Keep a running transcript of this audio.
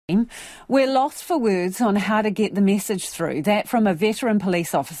We're lost for words on how to get the message through. That from a veteran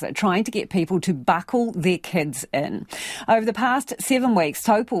police officer trying to get people to buckle their kids in. Over the past 7 weeks,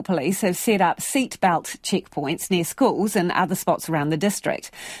 Taupō Police have set up seatbelt checkpoints near schools and other spots around the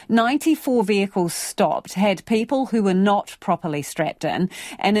district. 94 vehicles stopped, had people who were not properly strapped in,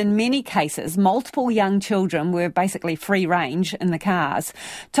 and in many cases, multiple young children were basically free range in the cars.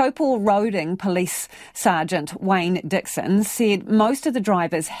 Taupō Roading Police Sergeant Wayne Dixon said most of the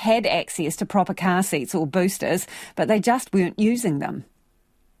drivers had access to proper car seats or boosters, but they just weren't using them.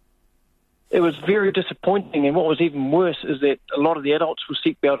 It was very disappointing, and what was even worse is that a lot of the adults were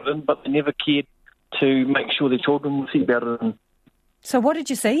seatbelted in, but they never cared to make sure their children were seatbelted in. So what did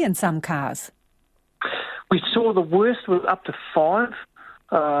you see in some cars? We saw the worst was up to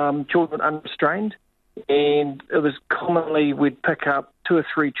 5 children unrestrained, and it was commonly we'd pick up 2 or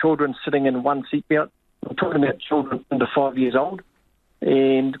 3 children sitting in one seatbelt. I'm talking about children under 5 years old.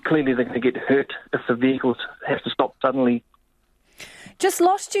 And clearly they're going to get hurt if the vehicles have to stop suddenly. Just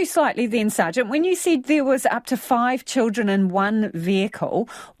lost you slightly then, Sergeant. When you said there was up to 5 children in one vehicle,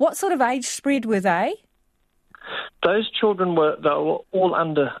 what sort of age spread were they? Those children were all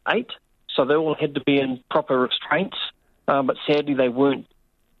under 8, so they all had to be in proper restraints, but sadly they weren't.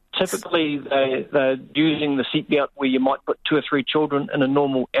 Typically they're using the seatbelt where you might put 2 or 3 children in a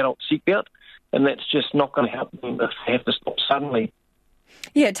normal adult seatbelt, and that's just not going to help them if they have to stop suddenly.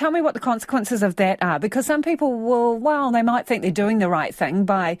 Yeah, tell me what the consequences of that are, because some people they might think they're doing the right thing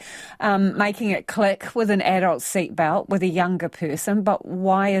by making it click with an adult seatbelt with a younger person, but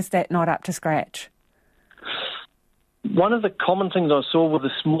why is that not up to scratch? One of the common things I saw with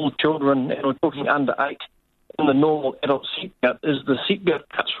the small children, and we're talking under 8, in the normal adult seatbelt, is the seatbelt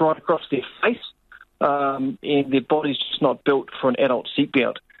cuts right across their face, and their body's just not built for an adult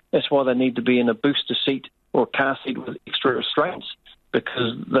seatbelt. That's why they need to be in a booster seat or a car seat with extra restraints,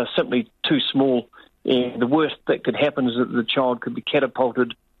 because they're simply too small. And the worst that could happen is that the child could be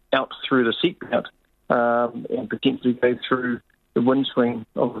catapulted out through the seatbelt and potentially go through the windscreen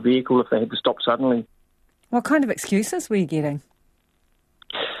of the vehicle if they had to stop suddenly. What kind of excuses were you getting?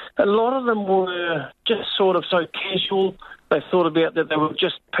 A lot of them were just sort of so casual. They thought about that they were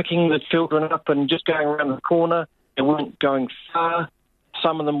just picking the children up and just going around the corner. They weren't going far.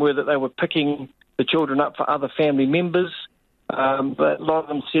 Some of them were that they were picking the children up for other family members. But a lot of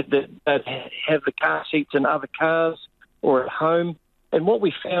them said that they'd have the car seats in other cars or at home. And what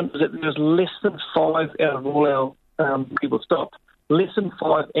we found is that there was less than 5 out of all our people stopped. Less than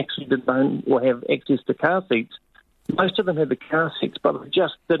 5 actually did own or have access to car seats. Most of them had the car seats, but they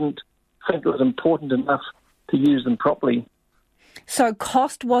just didn't think it was important enough to use them properly. So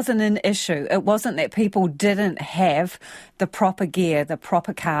cost wasn't an issue. It wasn't that people didn't have the proper gear, the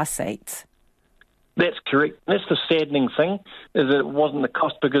proper car seats. That's correct. That's the saddening thing, is that it wasn't the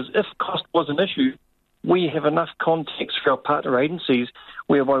cost, because if cost was an issue, we have enough contacts for our partner agencies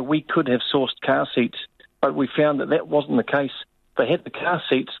whereby we could have sourced car seats, but we found that that wasn't the case. They had the car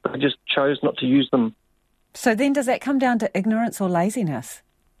seats, they just chose not to use them. So then does that come down to ignorance or laziness?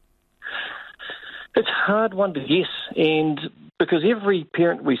 It's a hard one to guess, and because every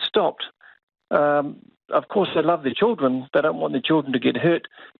parent we stopped, of course, they love their children. They don't want their children to get hurt.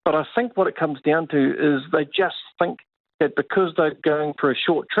 But I think what it comes down to is they just think that because they're going for a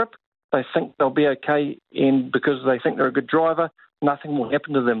short trip, they think they'll be okay, and because they think they're a good driver, nothing will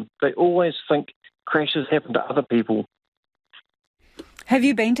happen to them. They always think crashes happen to other people. Have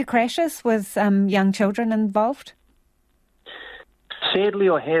you been to crashes with young children involved? Sadly,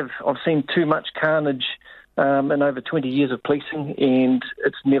 I have. I've seen too much carnage in over 20 years of policing, and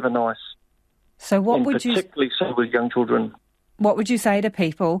it's never nice. So particularly so with young children. What would you say to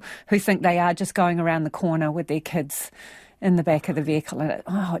people who think they are just going around the corner with their kids in the back of the vehicle and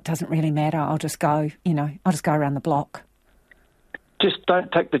it doesn't really matter, I'll just go around the block? Just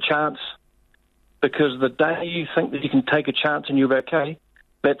don't take the chance, because the day you think that you can take a chance and you're okay,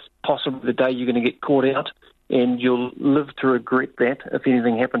 that's possibly the day you're going to get caught out, and you'll live to regret that if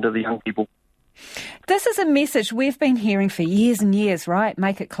anything happened to the young people. This is a message we've been hearing for years and years, right?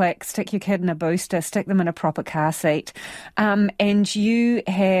 Make it click, stick your kid in a booster, stick them in a proper car seat. And you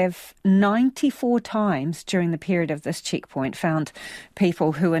have 94 times during the period of this checkpoint found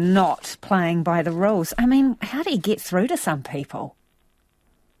people who are not playing by the rules. I mean, how do you get through to some people?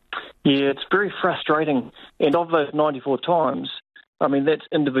 Yeah, it's very frustrating. And of those 94 times, I mean, that's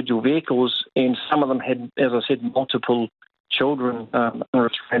individual vehicles, and some of them had, as I said, multiple children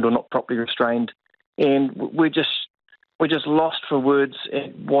unrestrained or not properly restrained, and we're just lost for words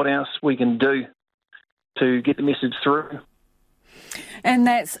at what else we can do to get the message through. And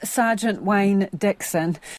that's Sergeant Wayne Dixon.